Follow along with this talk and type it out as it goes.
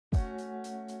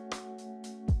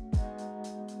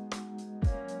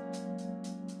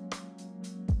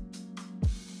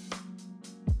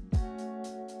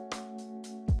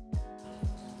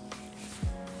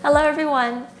Hello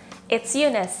everyone, it's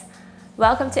Eunice.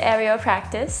 Welcome to Aerial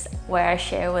Practice, where I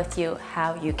share with you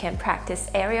how you can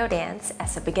practice aerial dance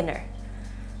as a beginner.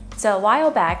 So a while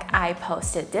back, I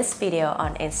posted this video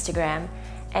on Instagram,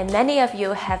 and many of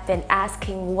you have been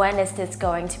asking when is this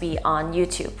going to be on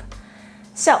YouTube.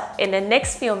 So in the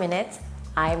next few minutes,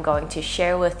 I am going to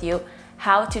share with you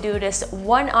how to do this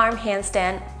one-arm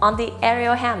handstand on the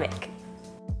aerial hammock.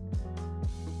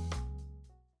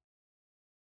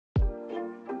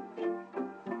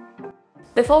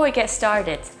 Before we get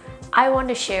started, I want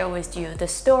to share with you the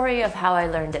story of how I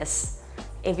learned this.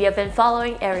 If you have been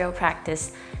following aerial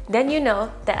practice, then you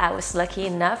know that I was lucky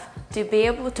enough to be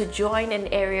able to join an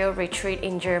aerial retreat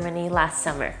in Germany last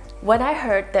summer. When I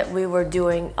heard that we were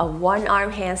doing a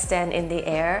one-arm handstand in the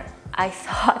air, I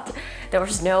thought there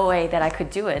was no way that I could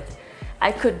do it.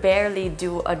 I could barely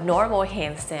do a normal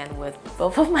handstand with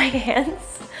both of my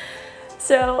hands.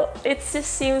 So it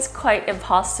just seems quite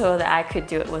impossible that I could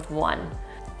do it with one.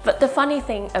 But the funny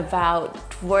thing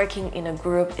about working in a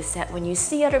group is that when you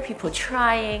see other people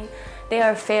trying, they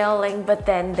are failing, but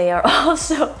then they are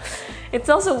it's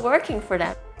also working for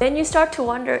them. Then you start to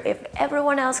wonder if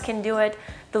everyone else can do it,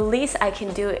 the least I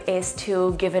can do is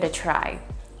to give it a try.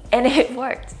 And it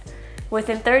worked.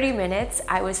 Within 30 minutes,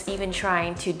 I was even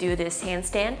trying to do this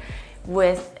handstand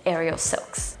with aerial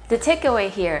silks. The takeaway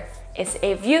here is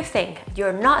if you think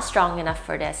you're not strong enough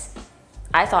for this,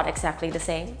 I thought exactly the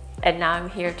same, and now I'm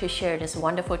here to share this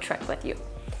wonderful trick with you.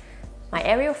 My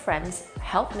aerial friends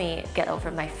help me get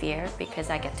over my fear because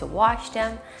I get to watch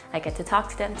them, I get to talk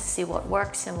to them to see what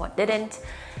works and what didn't,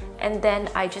 and then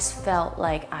I just felt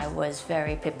like I was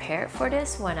very prepared for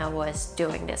this when I was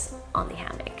doing this on the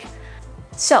hammock.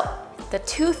 So, the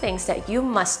two things that you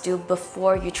must do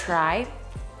before you try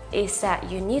is that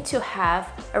you need to have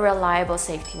a reliable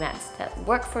safety mat that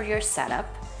work for your setup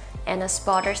and a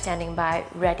spotter standing by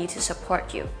ready to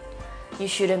support you. You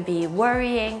shouldn't be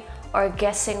worrying or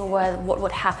guessing what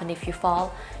would happen if you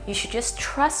fall. You should just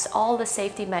trust all the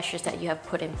safety measures that you have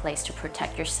put in place to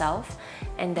protect yourself,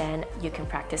 and then you can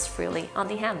practice freely on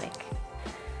the hammock.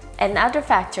 Another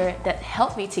factor that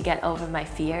helped me to get over my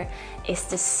fear is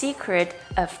the secret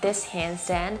of this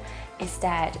handstand is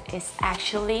that it's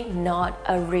actually not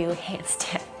a real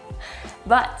handstand.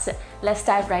 But let's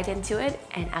dive right into it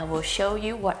and I will show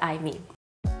you what I mean.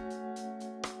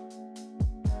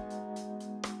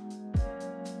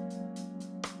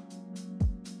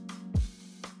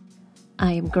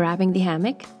 I am grabbing the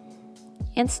hammock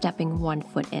and stepping one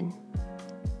foot in,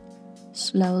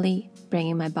 slowly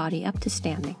bringing my body up to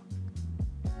standing.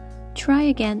 Try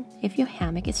again if your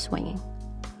hammock is swinging.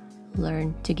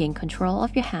 Learn to gain control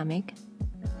of your hammock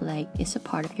like it's a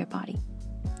part of your body.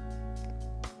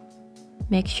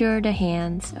 Make sure the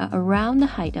hands are around the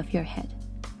height of your head.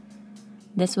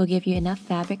 This will give you enough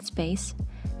fabric space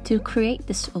to create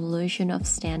this illusion of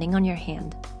standing on your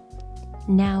hand.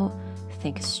 Now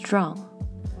think strong.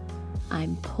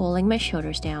 I'm pulling my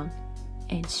shoulders down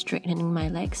and straightening my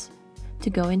legs to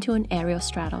go into an aerial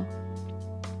straddle.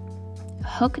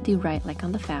 Hook the right leg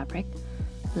on the fabric,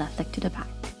 left leg to the back.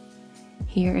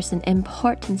 Here is an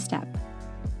important step.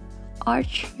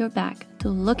 Arch your back to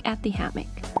look at the hammock.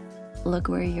 Look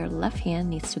where your left hand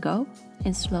needs to go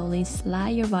and slowly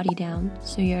slide your body down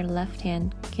so your left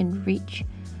hand can reach.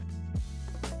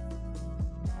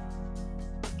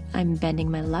 I'm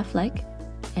bending my left leg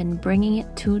and bringing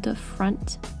it to the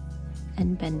front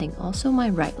and bending also my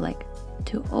right leg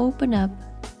to open up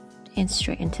and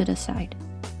straighten to the side.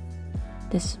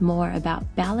 This is more about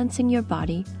balancing your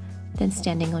body than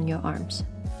standing on your arms.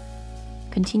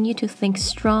 Continue to think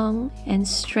strong and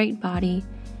straight body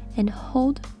and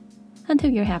hold until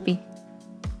you're happy.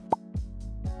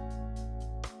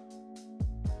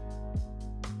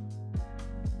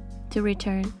 To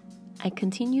return, I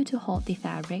continue to hold the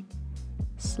fabric,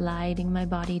 sliding my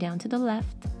body down to the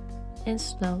left and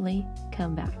slowly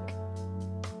come back.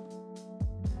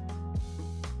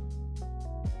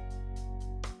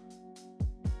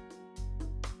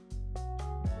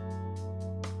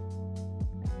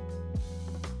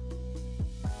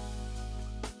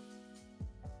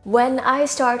 When I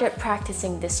started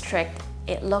practicing this trick,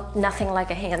 it looked nothing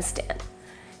like a handstand.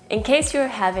 In case you're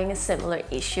having a similar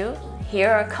issue, here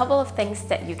are a couple of things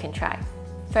that you can try.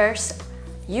 First,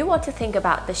 you want to think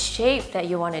about the shape that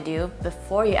you want to do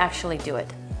before you actually do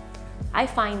it. I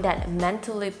find that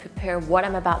mentally prepare what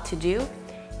I'm about to do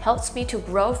helps me to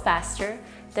grow faster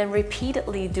than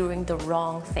repeatedly doing the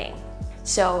wrong thing.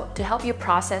 So to help you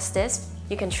process this,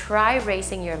 you can try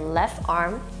raising your left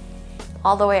arm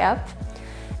all the way up.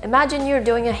 Imagine you're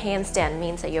doing a handstand,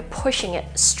 means that you're pushing it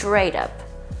straight up.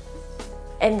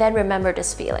 And then remember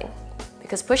this feeling.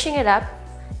 because pushing it up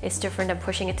is different than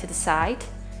pushing it to the side,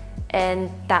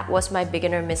 and that was my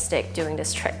beginner mistake doing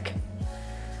this trick.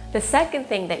 The second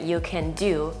thing that you can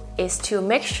do is to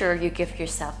make sure you give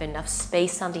yourself enough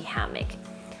space on the hammock.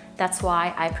 That's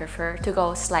why I prefer to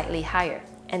go slightly higher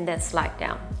and then slide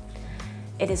down.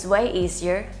 It is way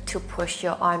easier to push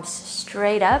your arms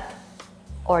straight up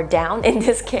or down in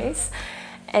this case,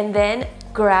 and then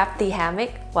grab the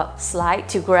hammock, well, slide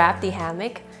to grab the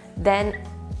hammock, than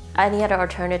any other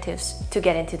alternatives to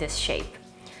get into this shape.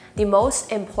 The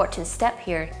most important step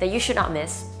here that you should not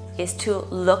miss is to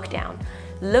look down.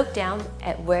 Look down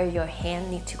at where your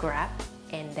hand needs to grab,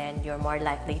 and then you're more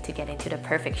likely to get into the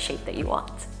perfect shape that you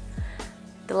want.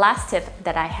 The last tip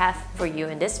that I have for you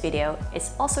in this video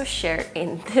is also shared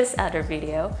in this other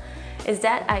video, is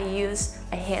that I use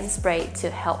a hand spray to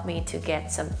help me to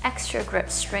get some extra grip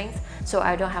strength so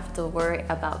I don't have to worry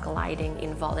about gliding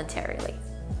involuntarily.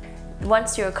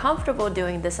 Once you're comfortable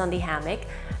doing this on the hammock,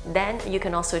 then you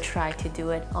can also try to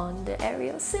do it on the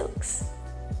aerial silks.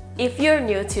 If you're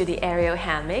new to the aerial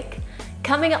hammock,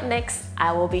 coming up next,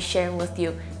 I will be sharing with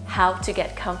you how to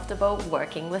get comfortable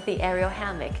working with the aerial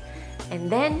hammock. And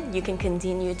then you can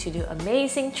continue to do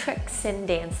amazing tricks and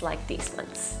dance like these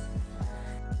ones.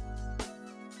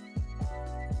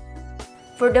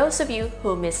 For those of you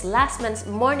who missed last month's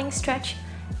morning stretch,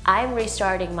 I'm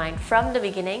restarting mine from the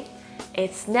beginning.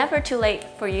 It's never too late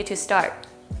for you to start.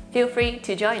 Feel free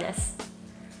to join us.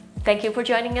 Thank you for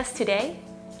joining us today,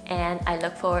 and I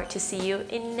look forward to see you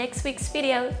in next week's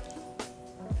video.